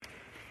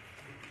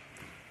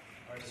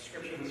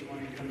scripture this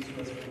morning comes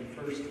to us from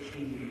 1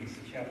 Kings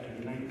chapter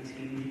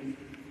 19.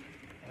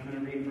 And I'm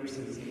going to read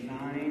verses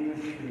 9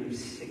 through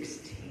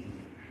 16.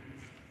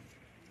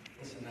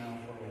 Listen now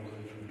for a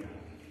word from God.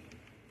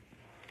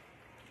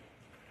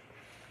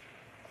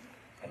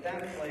 At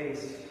that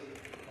place,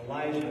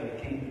 Elijah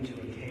came to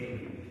a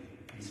cave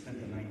and spent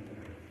the night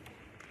there.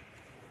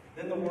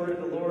 Then the word of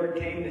the Lord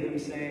came to him,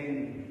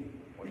 saying,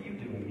 "What are you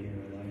doing here,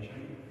 Elijah?"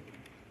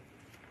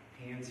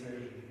 He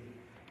answered,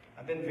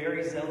 "I've been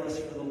very zealous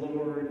for the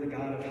Lord, the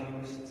God of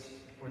hosts,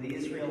 for the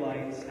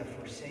Israelites have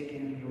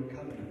forsaken your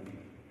covenant,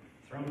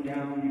 thrown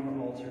down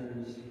your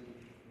altars,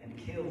 and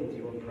killed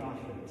your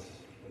prophets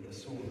with the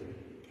sword.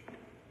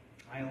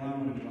 I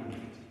alone am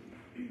left,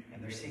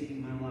 and they're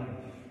seeking my life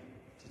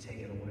to take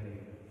it away."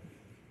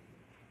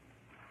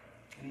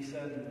 And he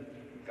said,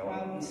 "Go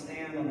out and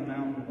stand on the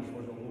mountain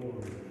before the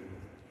Lord,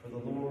 for the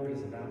Lord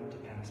is about to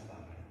pass by."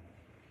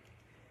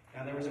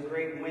 Now there was a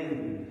great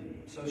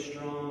wind, so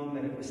strong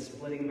that it was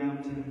splitting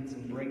mountains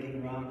and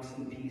breaking rocks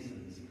in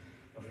pieces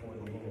before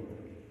the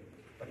Lord.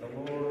 But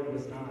the Lord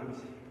was not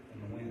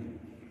in the wind.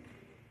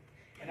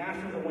 And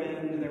after the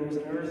wind there was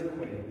an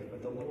earthquake,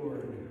 but the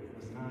Lord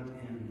was not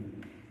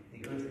in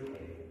the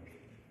earthquake.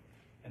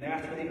 And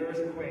after the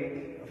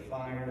earthquake, a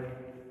fire,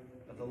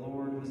 but the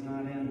Lord was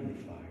not in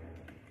the fire.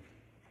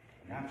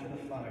 And after the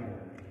fire,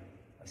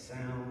 a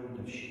sound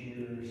of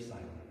sheer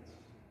silence.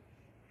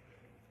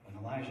 When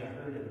Elijah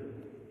heard it,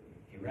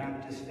 he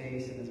wrapped his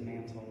face in his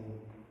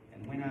mantle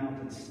and went out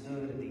and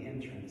stood at the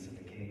entrance of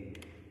the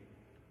cave.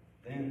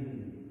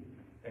 Then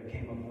there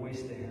came a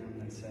voice to him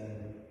that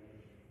said,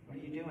 "What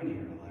are you doing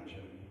here,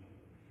 Elijah?"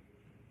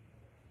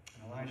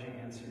 And Elijah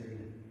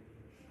answered,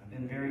 "I've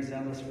been very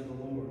zealous for the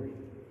Lord,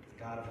 the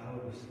God of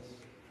hosts.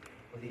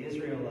 For the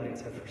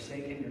Israelites have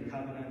forsaken your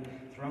covenant,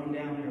 thrown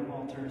down your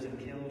altars, and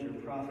killed your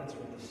prophets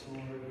with the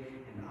sword,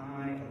 and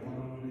I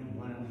alone am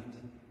left,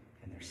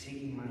 and they're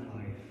seeking my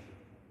life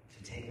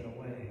to take it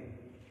away."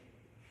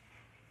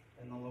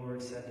 Then the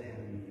Lord said to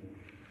him,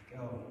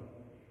 "Go,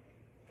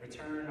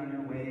 return on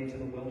your way to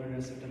the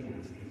wilderness of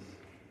Damascus.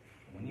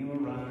 When you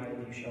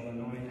arrive, you shall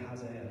anoint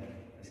Hazael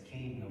as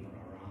king over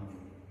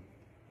Aram.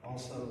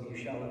 Also, you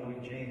shall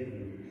anoint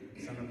Jehu,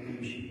 son of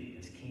Nimshi,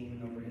 as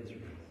king over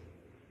Israel.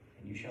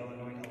 And you shall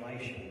anoint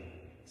Elisha,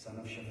 son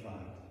of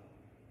Shaphat,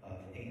 of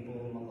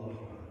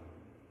Abel-Meholah,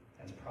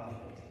 as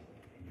prophet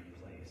in your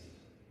place."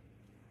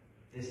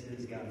 This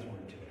is God's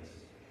word to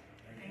us.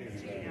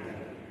 Thanks be to God.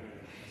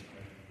 Let's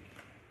pray.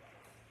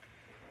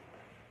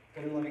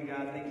 Good and loving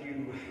God, thank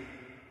you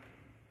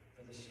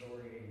for the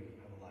story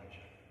of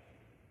Elijah.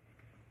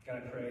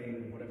 God, I pray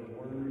whatever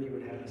word you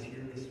would have us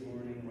hear this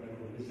morning,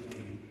 whatever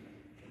wisdom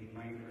that we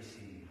might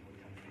receive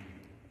would come from you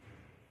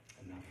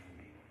and not from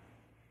me.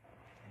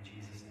 In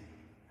Jesus' name,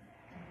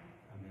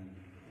 amen.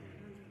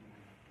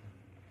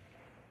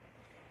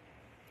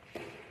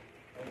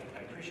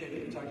 I appreciate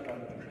that you talked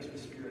about the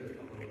Christmas spirit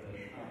a little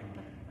bit.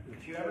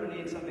 If you ever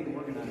need something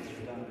organized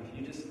or done, if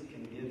you just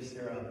can give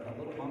Sarah a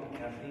little bump of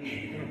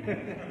caffeine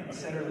and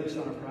set her loose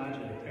on a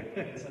project,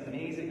 it's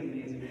amazing,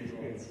 amazing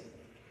results.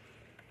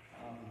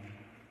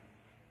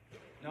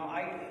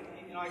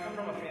 I come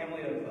from a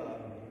family of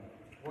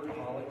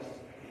workaholics,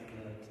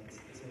 and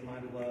it's in my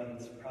blood.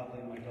 It's probably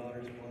in my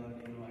daughter's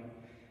blood.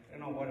 I don't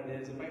know what it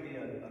is. It might be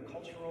a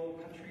cultural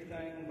country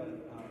thing, but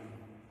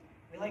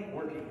we like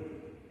working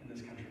in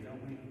this country,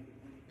 don't we?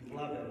 We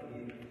love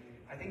it.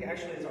 I think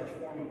actually it's our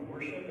form of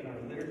worship and our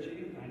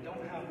liturgy. And I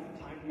don't have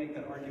time to make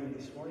that argument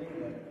this morning,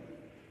 but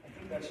I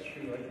think that's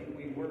true. I think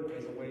we work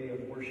as a way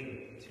of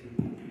worship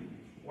to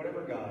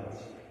whatever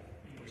gods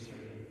we're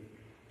serving.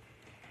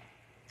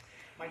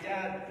 My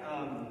dad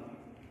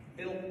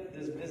built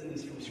this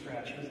business from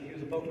scratch. He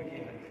was a boat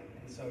mechanic,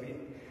 and so he,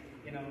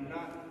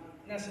 not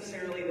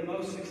necessarily the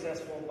most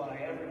successful by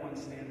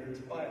everyone's standards,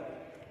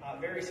 but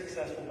very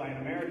successful by an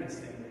American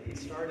standard. He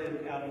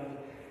started out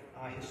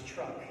of his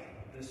truck,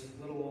 this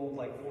little old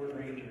Ford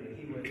Ranger.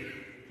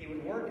 He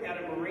would work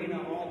at a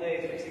marina all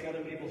day fixing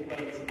other people's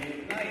boats, and then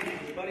at night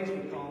his buddies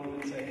would call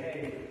him and say,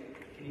 "Hey,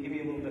 can you give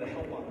me a little bit of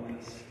help on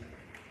this?"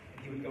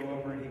 And he would go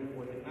over and he would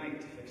work at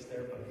night to fix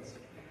their boats.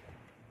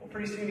 Well,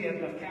 pretty soon he had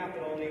enough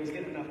capital and he was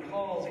getting enough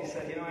calls. He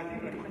said, I think I'm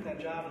going to quit that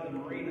job at the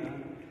marina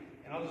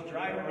and I'll just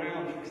drive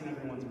around fixing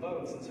everyone's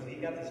boats. And so he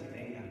got this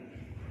van.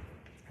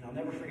 And I'll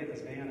never forget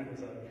this van. It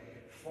was a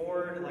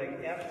Ford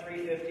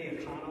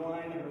F-350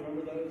 Econoline. You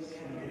remember those?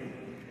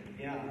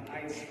 Yeah,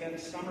 I spent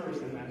summers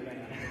in that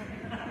van.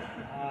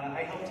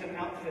 I helped him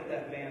outfit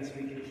that van so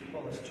he could keep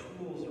all his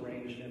tools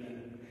arranged in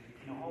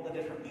it, and all the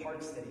different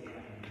parts that he had.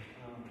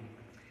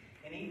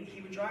 And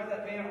he would drive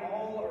that van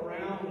all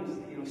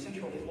around,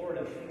 Central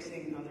Florida,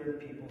 fixing other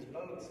people's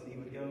boats. And he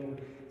would go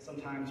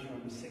sometimes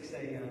from 6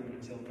 a.m.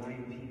 until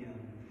 9 p.m.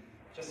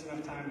 Just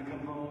enough time to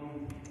come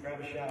home, grab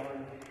a shower,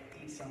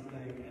 eat something,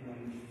 and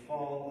then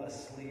fall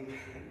asleep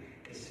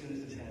as soon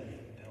as his head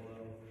hit the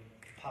pillow,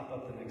 pop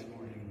up the next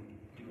morning,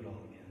 do it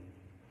all again.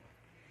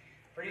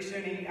 Pretty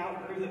soon he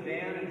outgrew the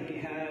van and he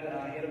had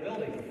a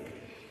building.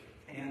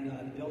 And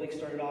the building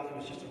started off, it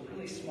was just a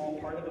really small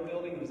part of the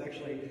building. It was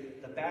actually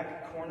the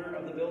back corner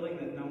of the building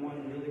that no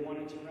one really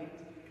wanted to rent.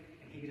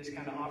 And he just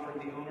kind of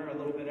offered the owner a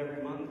little bit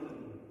every month,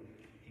 and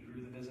he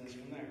grew the business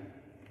from there.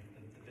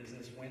 The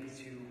business went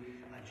to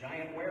a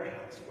giant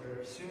warehouse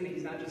where soon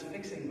he's not just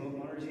fixing boat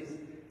motors, he's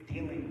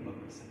dealing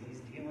boats, and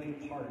he's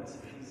dealing parts,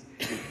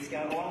 and he's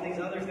got all these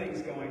other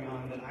things going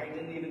on that I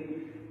didn't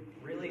even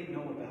really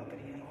know about, but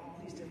he had all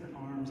these different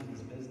arms in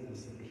his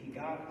business, and he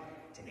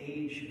got to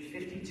age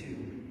 52,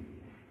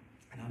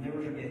 and I'll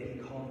never forget, he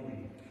called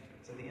me.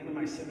 It's at the end of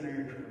my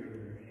seminary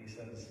career, and he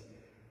says,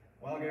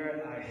 "Well,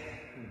 Garrett, I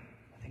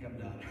think I'm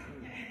done."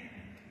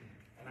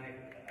 And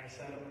I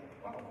said,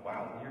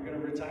 wow, you're going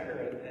to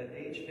retire at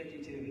age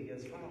 52. He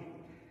goes, "Well,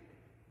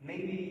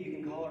 maybe you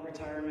can call it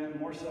retirement,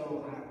 more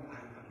so,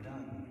 I'm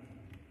done."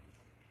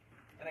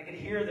 And I could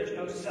hear there's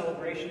no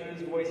celebration in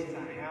his voice. He's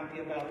not happy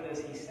about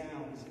this. He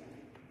sounds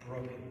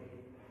broken.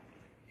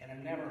 And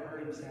I've never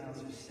heard him sound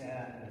so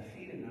sad and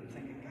defeated. And I'm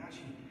thinking, gosh,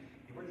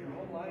 you work your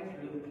whole life,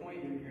 you're to the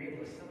point you're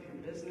able to sell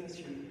your business,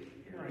 you're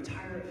going to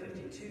retire at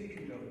 52, you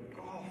can go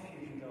golf,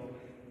 you can go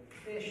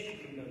fish,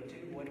 you can go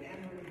do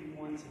whatever you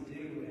want to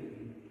do.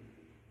 And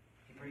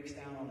he breaks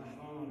down on the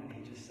phone and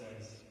he just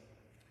says,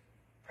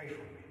 "Pray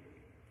for me."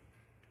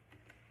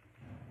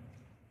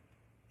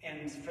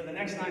 And for the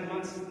next 9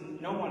 months,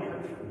 no one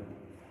heard from him.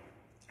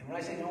 And when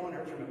I say no one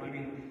heard from him, I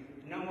mean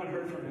no one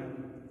heard from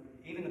him.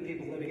 Even the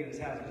people living in his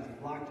house, he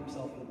just locked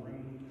himself in the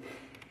room.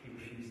 He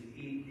refused to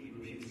eat. He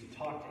refused to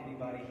talk to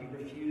anybody. He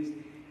refused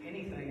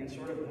anything and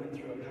sort of went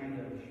through a kind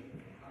of,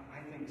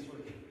 I think, sort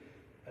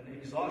of an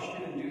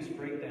exhaustion-induced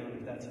breakdown,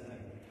 if that's a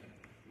thing.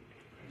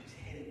 He just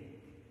hid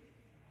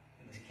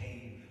in this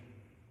cave.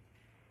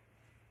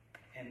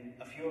 And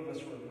a few of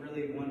us were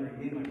really wondering,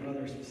 me and my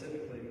brother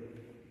specifically,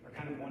 are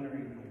kind of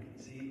wondering, like,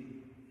 is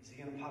he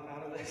going to pop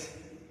out of this?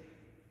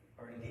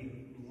 Or did he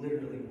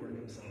literally work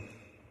himself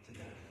to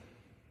death?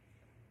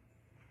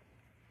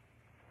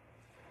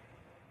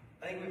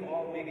 I think we've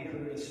all maybe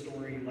heard a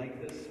story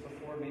like this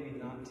before, maybe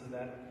not to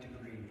that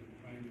degree,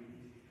 right?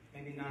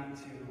 Maybe not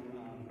to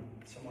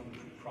someone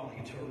crawling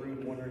into a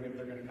room wondering if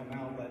they're going to come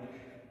out, but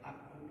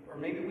or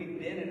maybe we've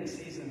been in a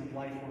season of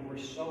life where we're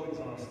so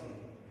exhausted.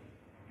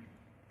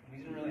 We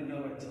didn't really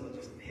know it until it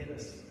just hit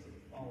us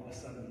all of a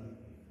sudden.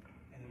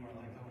 And then we're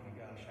like, oh my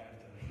gosh,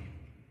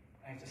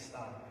 I have to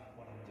stop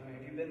what I'm doing.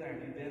 Have you been there?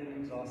 Have you been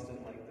exhausted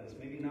like this?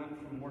 Maybe not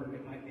from work.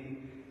 It might be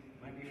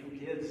from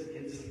kids.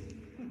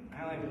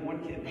 I only have one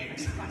kid, but I'm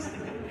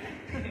exhausted.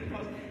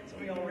 Some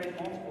of y'all raised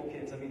multiple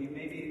kids. I mean,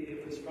 maybe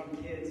it was from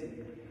kids,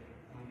 and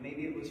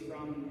maybe it was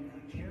from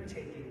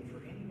caretaking for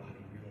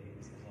anybody, really.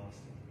 It's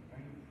exhausting, right?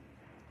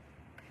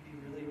 It can be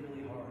really,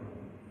 really hard.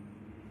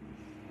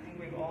 I think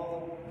we've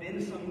all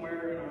been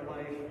somewhere in our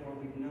life, or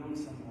we've known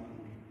someone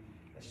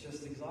that's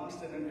just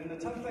exhausted. And the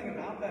tough thing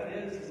about that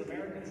is, as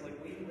Americans, like,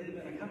 we live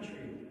in a country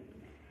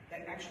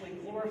that actually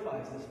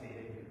glorifies this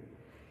behavior.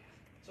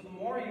 So the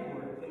more you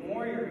work, the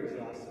more you're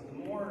exhausted,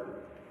 the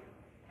more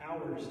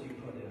hours you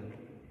put in,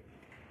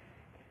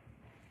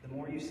 the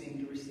more you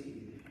seem to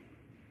receive.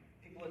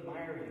 People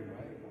admire you,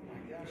 right? Oh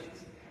my gosh,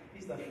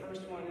 he's the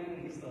first one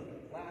in, he's the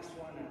last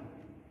one out.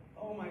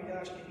 Oh my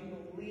gosh, can you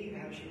believe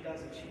how she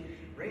does it? She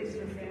raises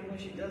her family,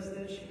 she does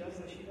this, she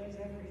does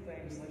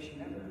everything. It's like she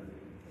never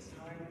has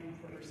time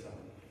for herself.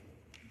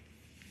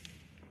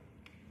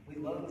 We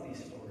love these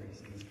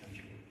stories in this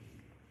country.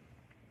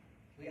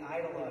 We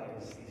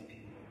idolize these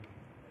people.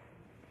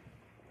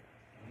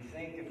 And we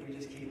think if we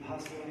just keep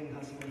hustling,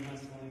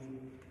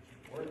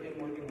 working,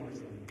 we're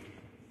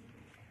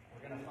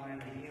going to find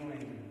the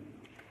healing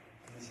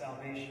and the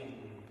salvation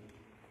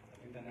that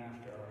we've been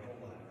after our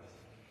whole lives.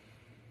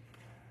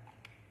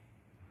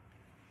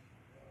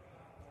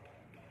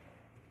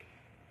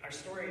 Our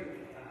story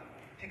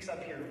picks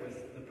up here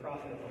with the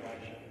prophet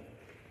Elijah.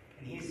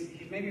 And he's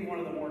maybe one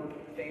of the more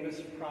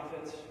famous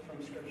prophets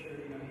from Scripture.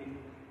 You know, he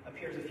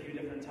appears a few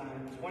different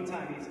times. One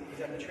time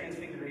he's at the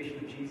transfiguration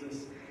of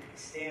Jesus,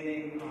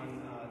 standing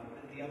on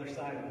the other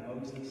side of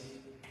Moses.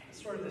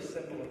 It's sort of the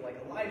symbol of, like,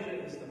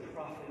 Elijah is the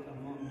prophet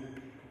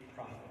among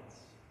prophets.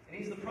 And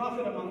he's the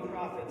prophet among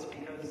prophets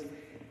because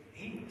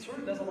he sort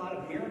of does a lot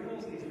of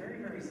miracles, and he's very,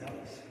 very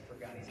zealous for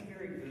God. He's a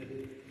very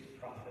good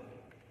prophet.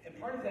 And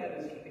part of that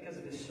is because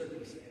of his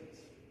circumstance.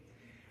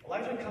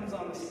 Elijah comes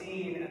on the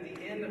scene at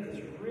the end of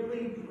this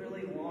really,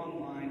 really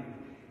long line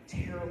of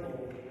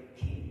terrible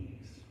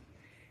kings.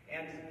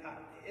 And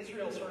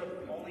Israel sort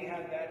of only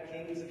had bad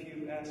kings, if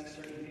you ask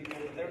certain people.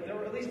 But there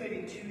were at least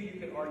maybe two you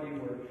could argue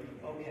were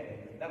okay.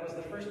 That was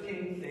the first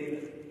king,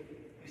 David,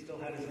 who still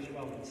had his issue.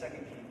 Well, the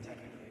second king,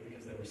 technically,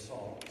 because there was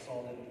Saul.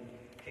 Saul didn't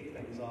kick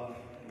things off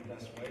in the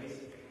best ways.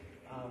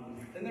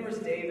 Then there was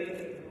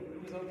David, who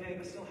was okay,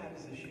 but still had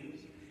his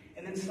issues.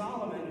 And then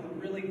Solomon, who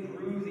really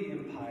grew the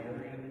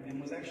empire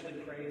and was actually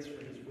praised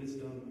for his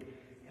wisdom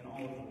and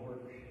all of the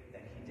work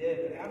that he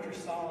did. But after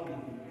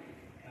Solomon,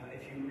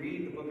 if you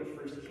read the book of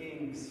 1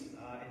 Kings,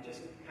 it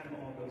just kind of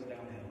all goes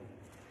downhill.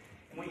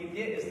 And what you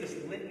get is this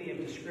litany of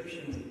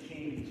descriptions of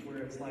kings, where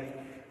it's like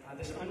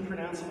this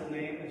unpronounceable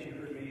name that you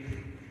heard me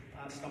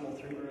stumbled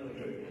through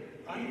earlier.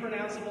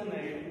 Unpronounceable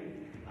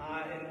name,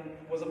 and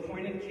was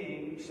appointed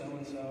king,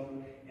 so-and-so,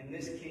 and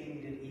this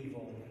king did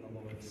evil in the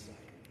Lord's sight.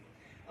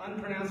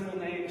 Unpronounceable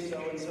name,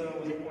 so-and-so,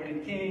 was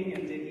appointed king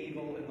and did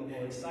evil in the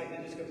Lord's sight.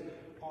 And it just goes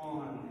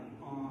on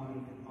and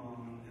on and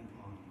on and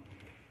on.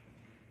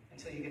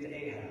 Until you get to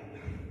Ahab.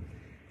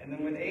 And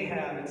then with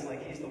Ahab, it's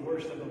like he's the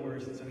worst of the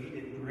worst, and so he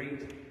did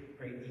great,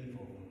 great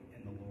evil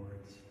in the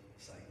Lord's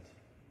sight.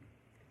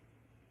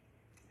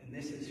 And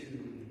this is who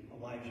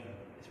Elijah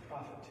is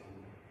prophet to,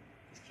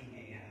 is King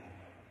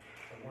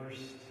Ahab, the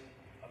worst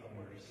of the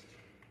worst.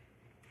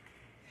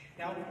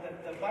 Now,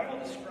 the Bible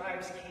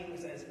describes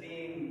kings as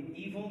being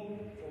evil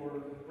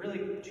for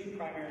really two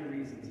primary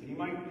reasons. And you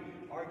might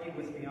argue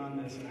with me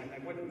on this, and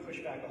I wouldn't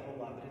push back a whole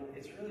lot, but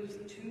it's really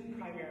just two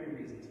primary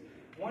reasons.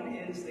 One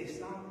is they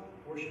stop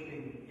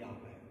worshiping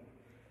Yahweh.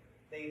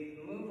 They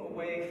move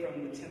away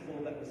from the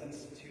temple that was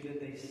instituted.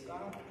 They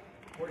stop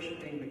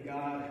worshiping the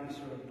God who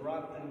sort of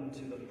brought them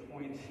to the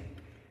point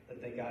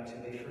that they got to.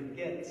 They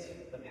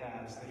forget the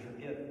past. They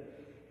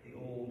forget the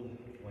old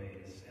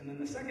ways. And then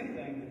the second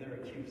thing that they're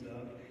accused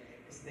of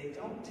is they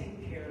don't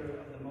take care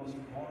of the most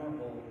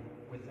vulnerable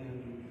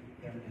within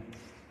their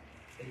midst.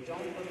 They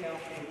don't look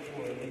out for the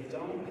poor. They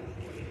don't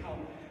look out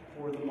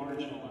for the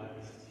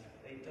marginalized.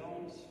 They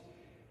don't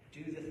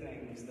do the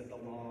things that the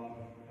law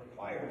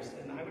requires.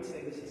 And I would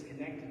say this is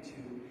connected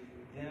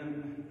to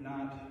them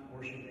not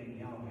worshiping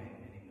Yahweh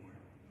anymore.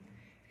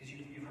 Because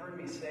you've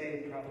heard me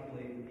say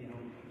probably,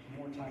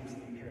 more times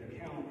than you care to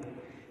count,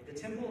 that the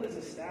temple is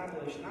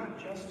established not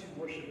just to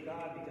worship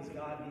God because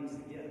God needs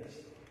the gifts,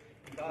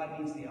 and God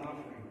needs the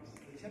offerings.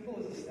 The temple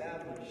is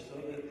established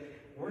so that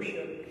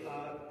worship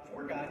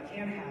for God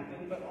can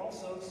happen, but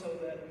also so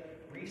that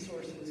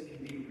resources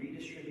can be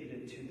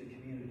redistributed to the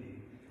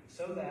community,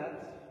 so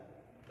that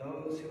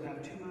those who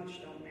have too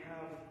much don't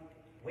have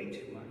way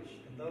too much,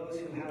 and those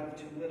who have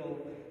too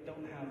little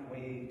don't have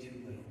way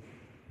too little.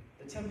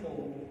 The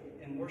temple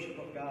in worship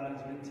of God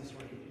is meant to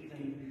sort of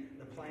even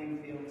the playing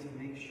field to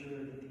make sure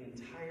that the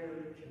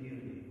entire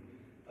community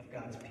of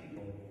God's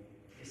people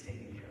is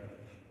taken care of.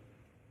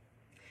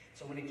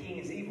 So when a king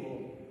is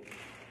evil,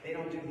 they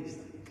don't do these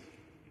things.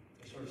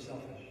 They're sort of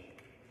selfish.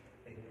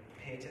 They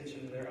pay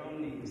attention to their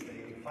own needs.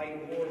 They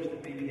fight wars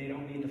that maybe they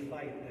don't need to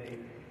fight. They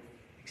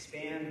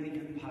expand the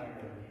empire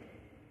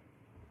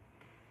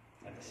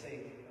at the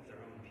sake of their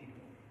own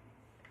people.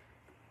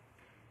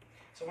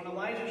 So when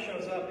Elijah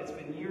shows up, it's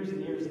been years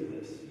and years of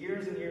this.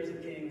 Years and years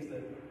of kings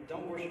that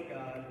don't worship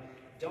God,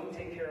 don't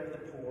take care of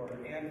the poor,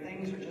 and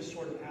things are just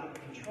sort of out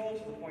of control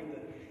to the point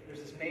that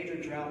there's this major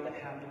drought that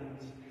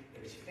happens,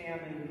 there's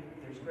famine,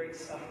 there's great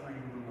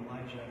suffering from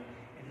Elijah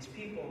and his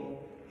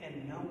people,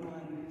 and no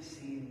one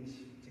seems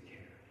to care.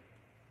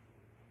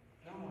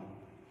 No one.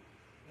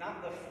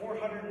 Not the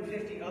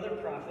 450 other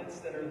prophets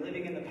that are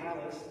living in the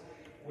palace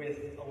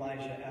with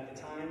Elijah at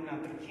the time,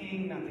 not the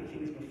king, not the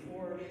kings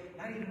before,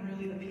 not even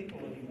really the people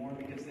anymore,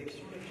 because they've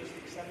sort of just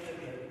accepted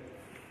that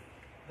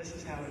this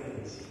is how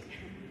it is.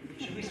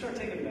 Should we start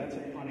taking bets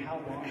on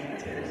how long that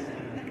takes?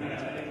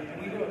 Can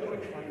we do a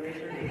quick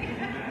fundraiser?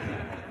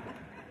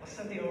 I'll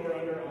set the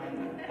over-under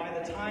on by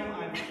the time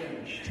I'm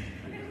finished.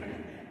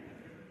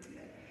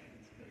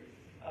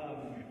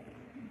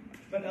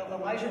 But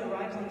Elijah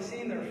arrives on the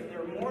scene. There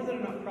are more than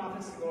enough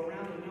prophets to go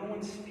around, and no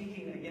one's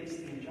speaking against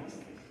the injustice.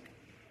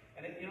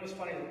 And it's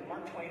funny,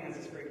 Mark Twain has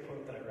this great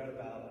quote that I read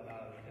about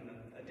in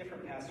a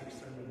different pastor's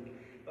sermon.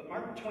 But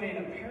Mark Twain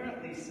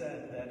apparently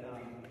said that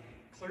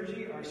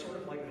clergy are sort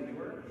of like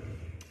manure,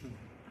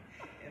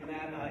 and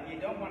that you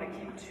don't want to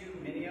keep too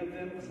many of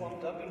them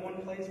clumped up in one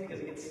place because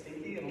it gets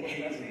stinky and a little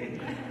messy.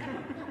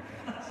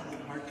 This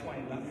is Mark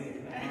Twain, not me.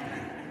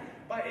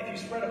 But if you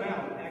spread them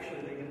out,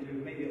 actually they can do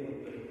maybe a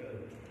little bit of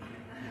good.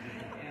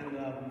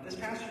 And this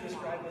pastor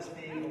described this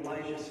being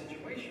Elijah's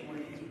situation, where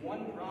he's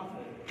one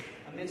prophet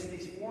amidst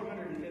these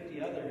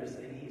 450 others,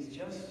 and he's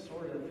just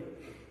sort of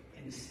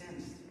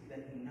incensed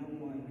that no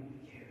one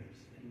cares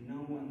and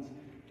no one's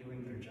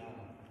doing their job.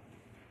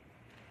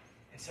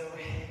 And so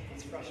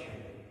he's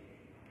frustrated,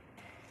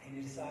 and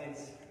he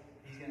decides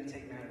he's going to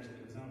take matters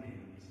into his own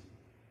hands,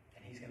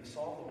 and he's going to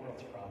solve the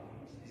world's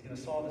problems, he's going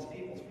to solve his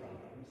people's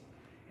problems,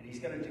 and he's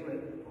going to do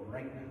it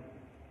right now.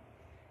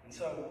 And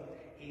so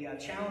he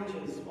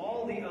challenges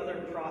all the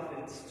other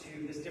prophets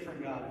to this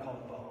different god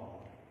called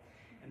Baal.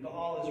 And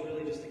Baal is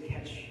really just a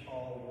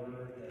catch-all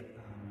word that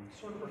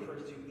sort of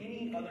refers to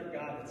any other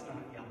god that's not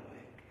Yahweh.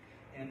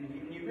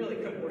 And you really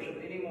could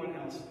worship anyone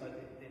else, but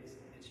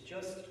it's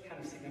just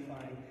kind of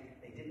signifying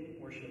they didn't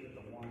worship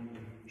the one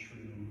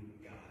true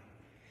God.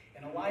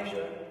 And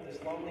Elijah, this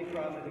lonely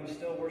prophet who's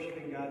still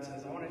worshiping God,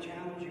 says, I want to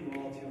challenge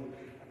you all to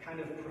a kind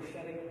of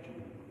prophetic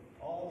duel,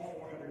 all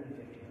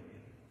 450 of you.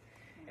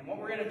 And what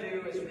we're going to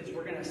do is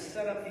we're going to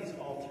set up these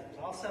altars.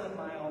 I'll set up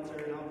my altar,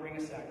 and I'll bring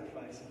a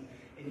sacrifice.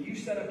 And you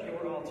set up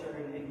your altar,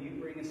 and you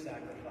bring a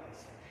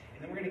sacrifice.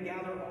 And then we're going to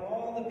gather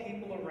all the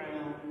people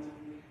around,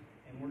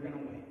 and we're going to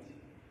wait.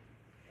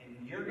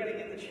 And you're going to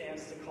get the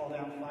chance to call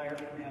down fire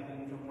from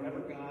heaven from whatever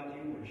God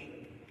you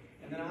worship.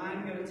 And And then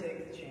I'm going to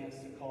take the chance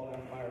to call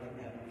down fire from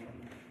heaven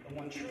from the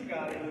one true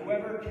God, and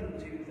whoever can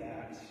do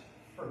that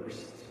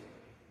first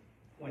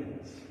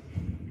wins.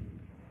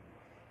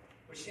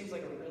 Which seems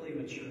like a really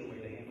mature way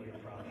to handle your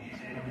problems.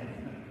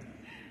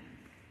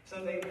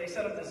 So they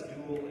set up this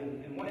duel,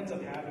 and what ends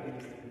up happening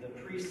is the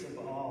priests of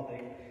Baal,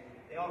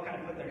 they all kind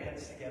of put their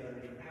heads together,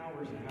 and for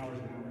hours and hours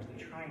and hours,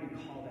 they're trying to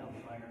call down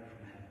fire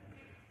from heaven.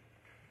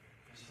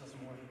 It just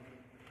doesn't work.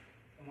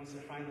 And once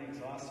they're finally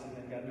exhausted and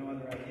they've got no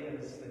other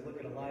ideas, they look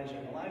at Elijah,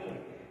 and Elijah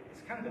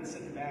has kind of been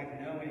sitting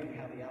back knowing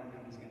how the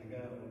outcome is going to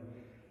go.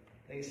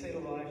 They say to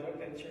Elijah,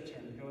 okay, it's your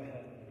turn, go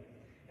ahead.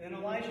 And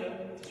then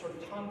Elijah, to sort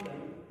of taunt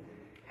them,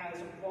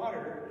 has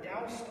water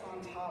doused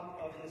on top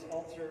of his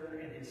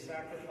altar and his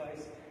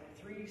sacrifice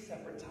 3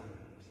 separate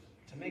times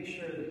to make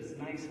sure that it's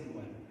nice and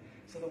wet.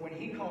 So that when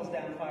he calls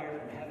down fire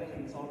from heaven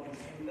and it's all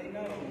consumed, they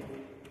know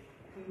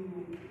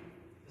who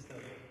is the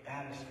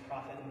baddest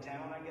prophet in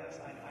town, I guess.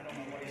 I don't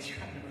know what he's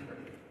trying to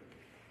prove.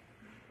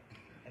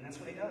 And that's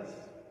what he does.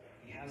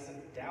 He has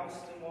them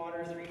doused in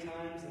water 3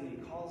 times, and he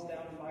calls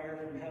down fire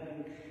from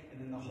heaven,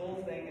 and then the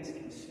whole thing is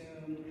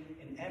consumed,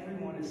 and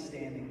everyone is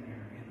standing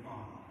there in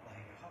awe.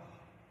 Like, oh,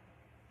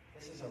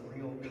 this is a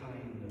real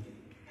kind of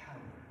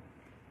power.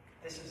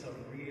 This is a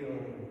real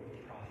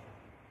prophet.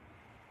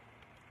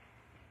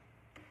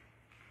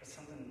 But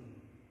something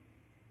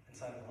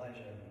inside of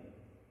Elijah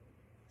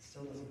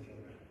still doesn't feel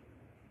right.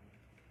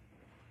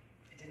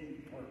 It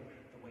didn't work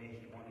the way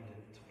he wanted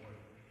it to work.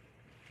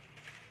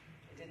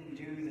 It didn't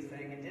do the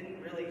thing. It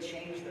didn't really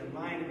change their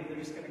mind. I mean, they're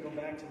just going to go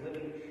back to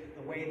living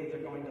the way that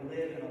they're going to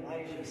live. And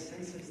Elijah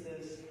senses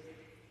this,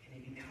 and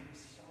he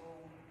becomes so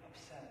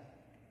upset.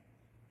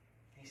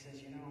 He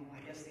says, you know,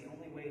 I guess the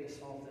only way to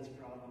solve this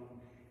problem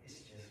is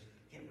to just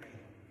get rid of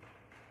him.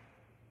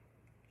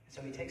 And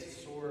so he takes a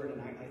sword,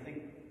 and I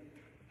think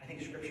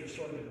Scripture is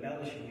sort of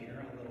embellishing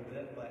here a little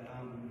bit, but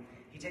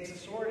he takes a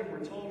sword, and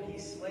we're told he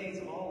slays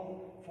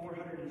all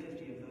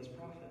 450 of those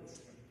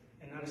prophets,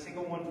 and not a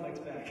single one fights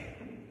back.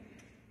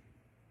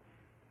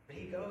 But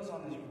he goes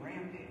on this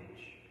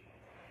rampage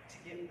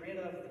to get rid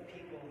of the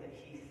people that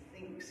he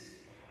thinks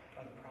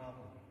are the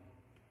problem.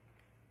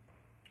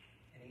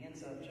 And he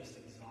ends up just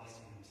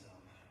exhausting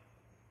himself.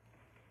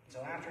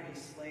 So after he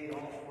slayed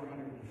all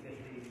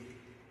 450,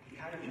 he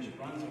kind of just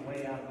runs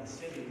away out of the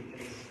city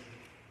because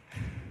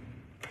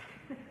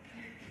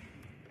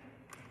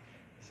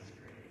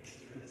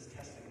this is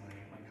testing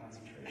my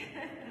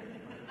concentration.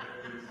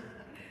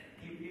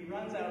 He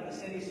runs out of the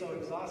city so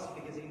exhausted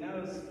because he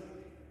knows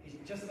he's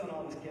just done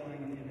all this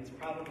killing, and it's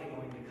probably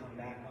going to come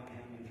back on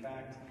him. In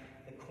fact,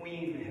 the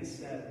queen has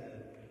said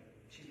that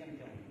she's going to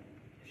kill him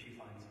if she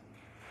finds him.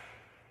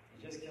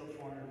 You just killed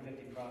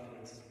 450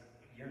 prophets.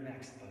 You're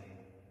next, buddy.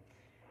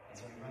 And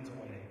so he runs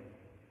away.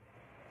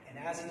 And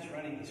as he's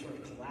running, he sort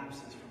of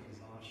collapses from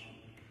exhaustion.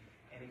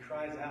 And he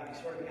cries out.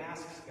 He sort of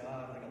asks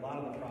God, like a lot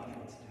of the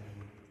prophets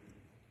do,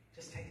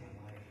 just take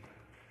my life.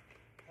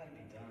 Let it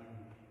be done.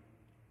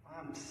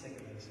 I'm sick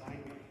of this.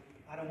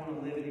 I don't want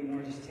to live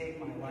anymore. Just take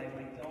my life.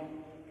 I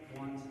don't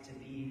want to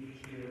be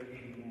here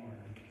anymore.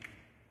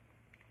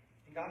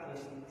 And God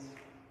listens,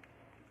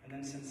 and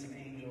then sends some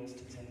angels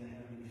to tend to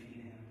him and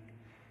feed him.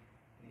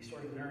 And he's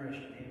sort of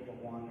nourished and able to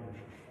wander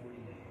for 40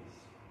 days.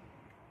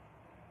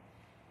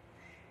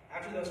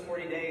 After those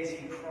 40 days,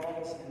 he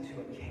crawls into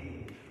a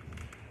cave.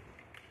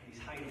 And he's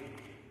hiding.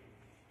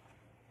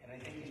 And I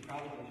think he's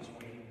probably just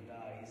waiting to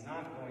die. He's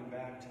not going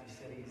back to the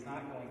city. He's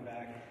not going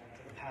back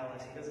to the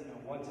palace. He doesn't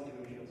know what to do.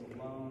 He feels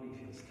alone.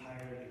 He feels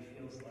tired. He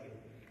feels like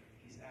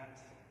he's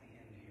at the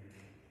end here.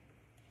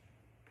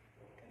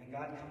 And then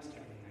God comes to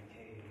him in that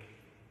cave.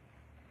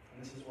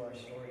 And this is where our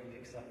story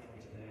picks up for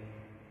today.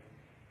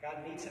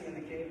 God meets him in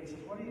the cave and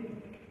says, What are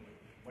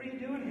you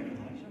doing here,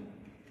 Elijah?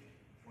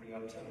 What are you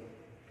up to?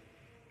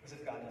 As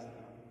if God doesn't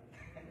know.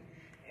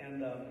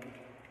 and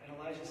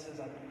Elijah says,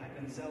 I've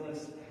been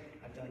zealous.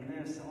 I've done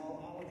this.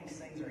 All of these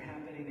things are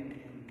happening, and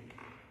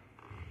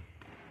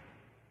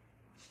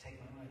just take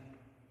my life.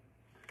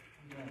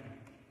 I'm done.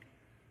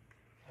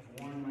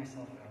 I've worn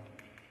myself out.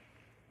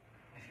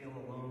 I feel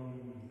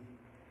alone.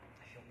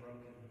 I feel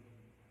broken.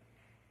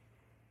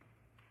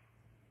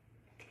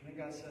 And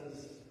then God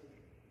says,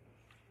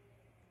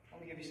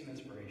 let me give you some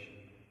inspiration.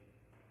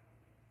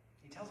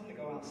 He tells him to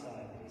go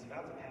outside, that he's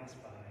about to pass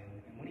by,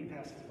 and when he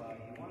passes by,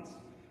 he wants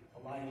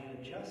Elijah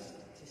just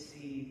to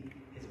see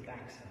his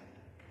backside.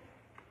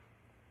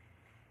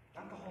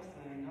 Not the whole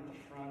thing, not the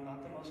front,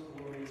 not the most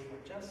glorious,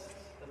 but just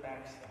the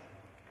backside.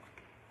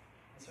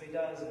 And so he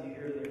does, and you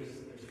hear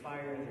there's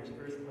fire, there's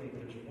earthquake,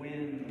 there's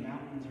wind, the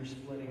mountains are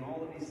splitting,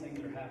 all of these things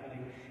are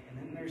happening, and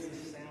then there's the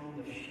sound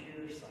of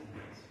sheer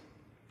silence.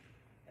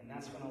 And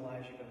that's when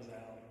Elijah goes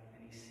out,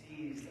 and he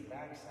sees the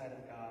backside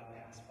of God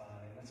pass by.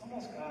 And it's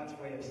almost God's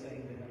way of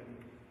saying to him,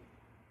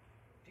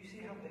 do you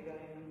see how big I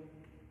am?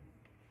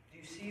 Do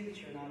you see that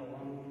you're not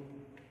alone?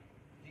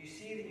 Do you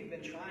see that you've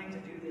been trying to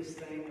do this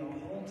thing the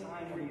whole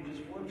time where you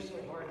just work so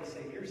hard to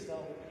save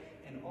yourself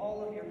and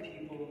all of your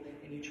people,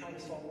 and you try to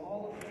solve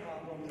all of the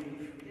problems, and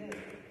you forget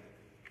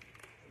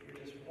that you're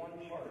just one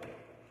part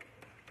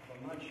of a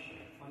a much,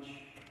 much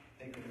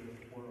bigger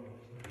world.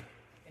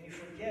 And you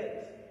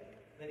forget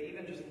that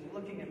even just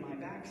looking at my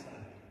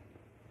backside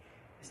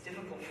is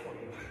difficult for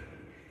you.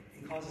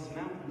 It causes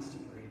mountains to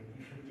break.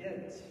 You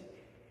forget,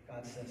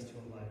 God says to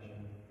Elijah,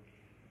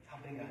 how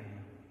big I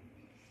am.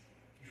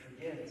 You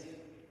forget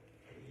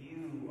that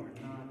you are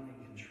not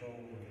in control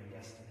of your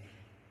destiny.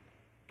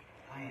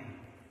 I am.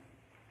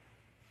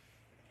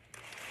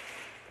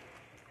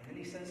 And then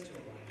he says to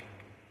Elijah,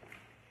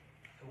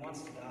 who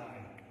wants to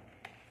die,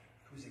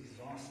 who's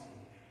exhausted,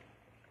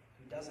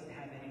 who doesn't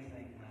have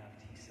anything left,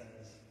 he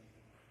says,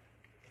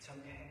 it's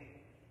okay.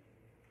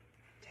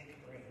 Take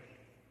a break.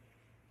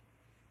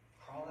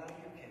 Crawl out of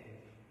your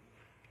cave.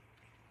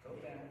 Go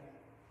back.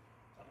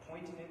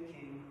 Appoint a new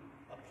king.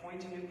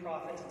 Appoint a new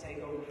prophet to take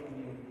over from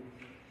you.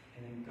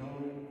 And then go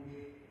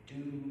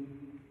do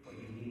what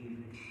you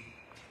need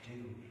to do.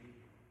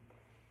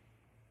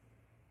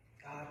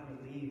 God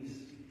relieves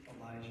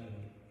Elijah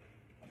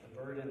of the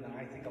burden that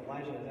I think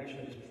Elijah has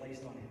actually just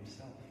placed on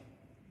himself.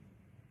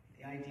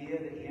 The idea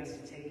that he has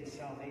to take his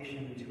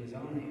salvation into his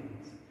own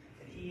hands,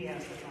 that he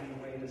has to find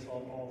a way to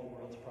solve all the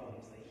world's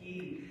problems, that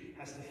he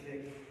has to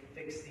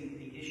fix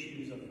the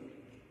issues of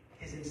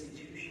his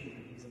institution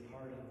that he's a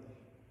part of.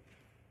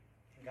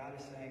 And God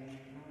is saying,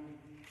 no,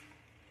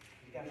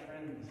 you've got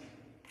friends.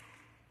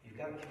 You've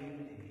got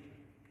community.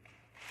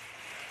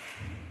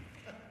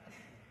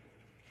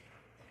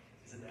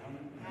 Is it down?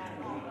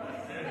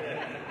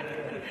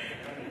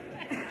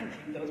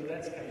 Keep those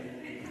bets coming.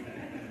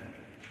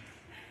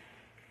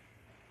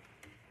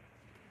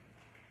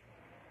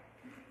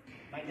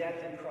 My dad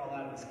did crawl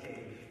out of his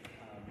cave,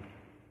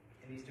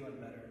 and he's doing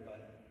better,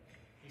 but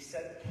he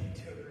said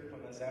to a group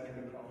of us after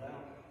we crawled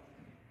out,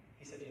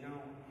 he said,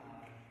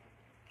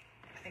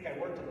 I think I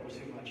worked a little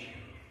too much.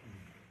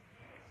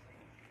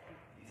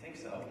 You think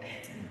so?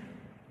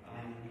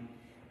 And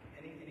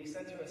he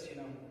said to us,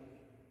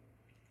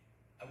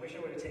 I wish I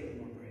would have taken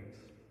more breaks.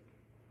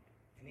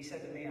 And he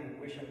said to me, I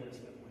wish I would have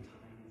spent more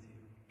time with you.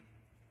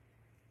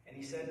 And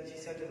he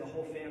said to the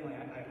whole family, I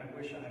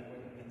wish I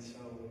wouldn't have been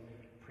so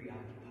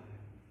preoccupied.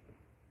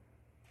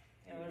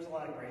 There's a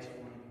lot of grace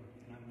for him.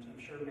 And I'm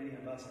sure many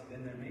of us have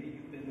been there. Maybe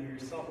you've been there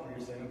yourself where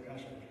you're saying, oh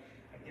gosh,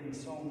 I've given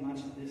so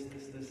much to this, and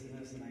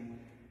this, and I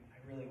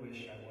really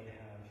wish I would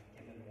have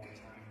given more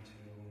time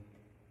to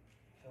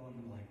fill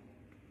in the blank.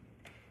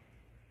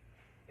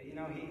 But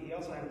he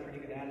also had a pretty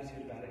good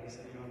attitude about it. He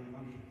said, I'm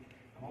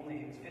only,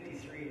 he was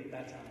 53 at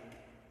that time.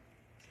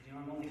 He said,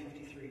 I'm only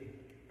 53.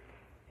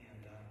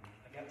 And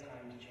I've got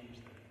time to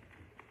change that.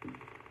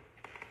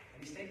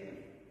 And he's taken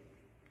it.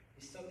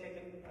 He's still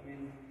kicking.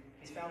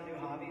 He's found new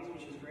hobbies,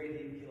 which is great.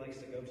 He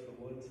likes to go to the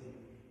woods and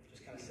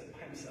just kind of sit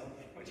by himself,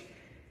 which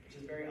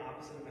is very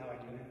opposite of how I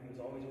do him. He was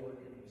always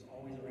working. He was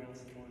always around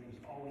someone. He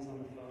was always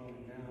on the phone.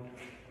 And now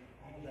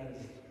all of that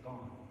is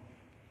gone.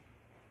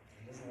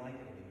 He doesn't like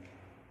it anymore.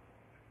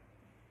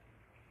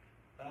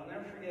 But I'll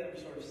never forget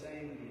him sort of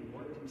saying that he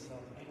worked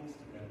himself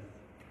almost to death.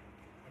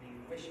 And he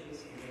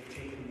wishes he would have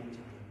taken more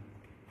time.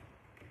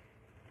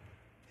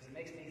 Because it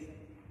makes me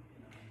think,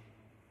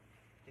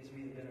 gives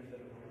me the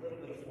benefit of a little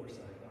bit of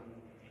foresight. I'm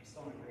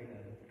still not great at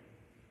it.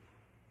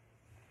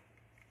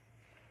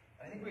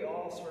 But I think we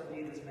all sort of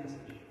need this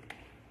message.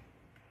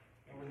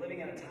 We're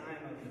living at a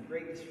time of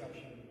great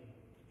disruption,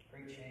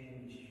 great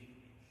change.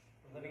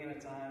 We're living in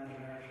a time in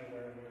America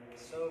where we're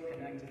so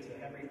connected to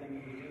everything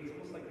that we do. It's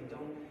almost like we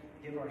don't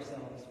give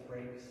ourselves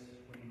breaks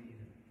when we need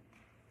it.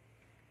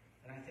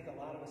 And I think a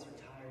lot of us are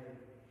tired,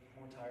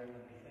 more tired than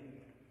we think.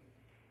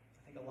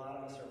 I think a lot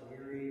of us are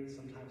weary,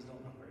 sometimes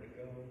don't know where to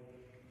go.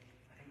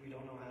 I think we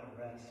don't know how to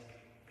rest.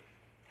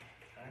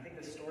 And I think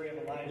the story of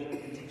Elijah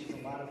can teach us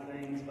a lot of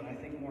things, but I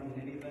think more than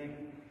anything,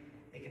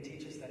 it can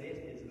teach us that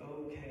it is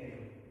okay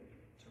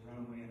to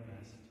run away and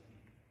rest.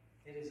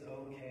 It is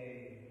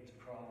okay to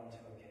crawl into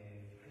a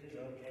cave. It is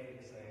okay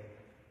to say,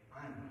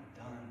 I'm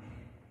done.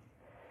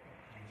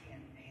 I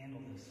can't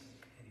handle this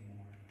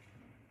anymore.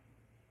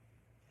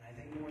 And I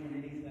think more than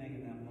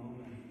anything in that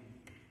moment,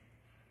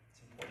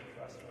 it's important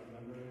for us to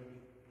remember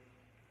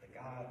that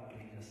God will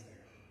meet us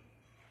there.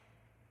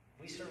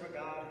 We serve a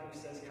God who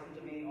says, come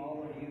to me,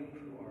 all of you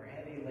who are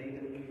heavy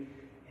laden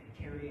and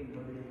carrying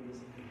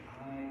burdens, and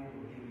I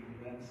will give you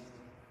rest.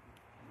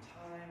 And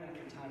time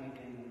after time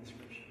again in the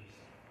scriptures,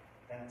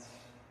 that's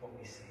what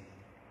we see.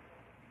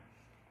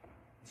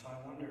 And so I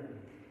wonder,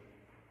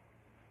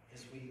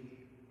 this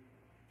week,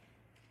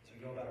 as we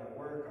go about our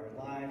work, our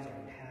lives,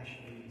 our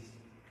passions,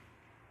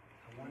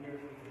 I wonder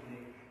if we can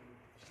make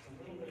just a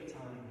little bit of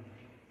time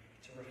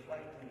to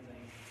reflect and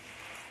think.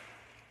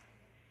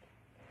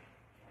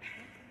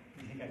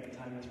 You think I can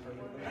time this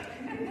perfectly? Trust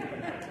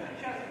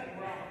me,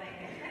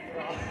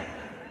 we're all thinking.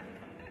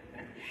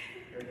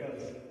 Here it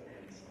goes.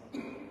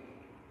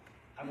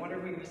 I wonder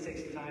if we can just take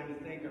some time to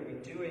think, are we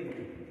doing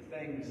the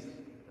things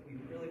that we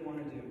really want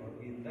to do? Are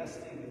we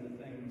investing in the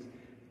things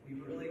we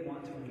really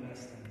want to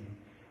invest in?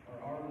 Or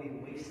are we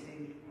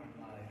wasting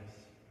our lives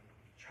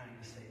trying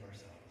to save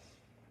ourselves?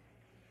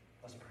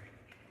 Let's pray.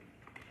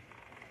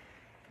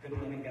 Good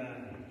living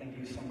God, thank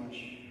you so much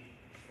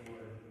for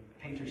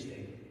Painter's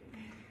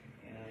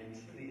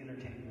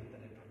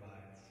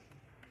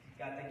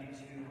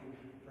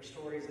for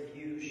stories of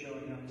you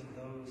showing up to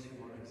those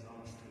who are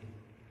exhausted,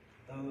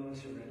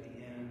 those who are at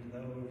the end,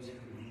 those who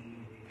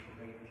need a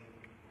break.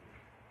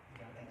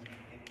 God, thank you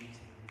for giving me to.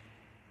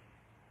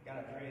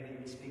 God, I pray that you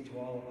would speak to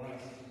all of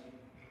us,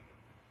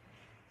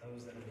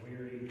 those that are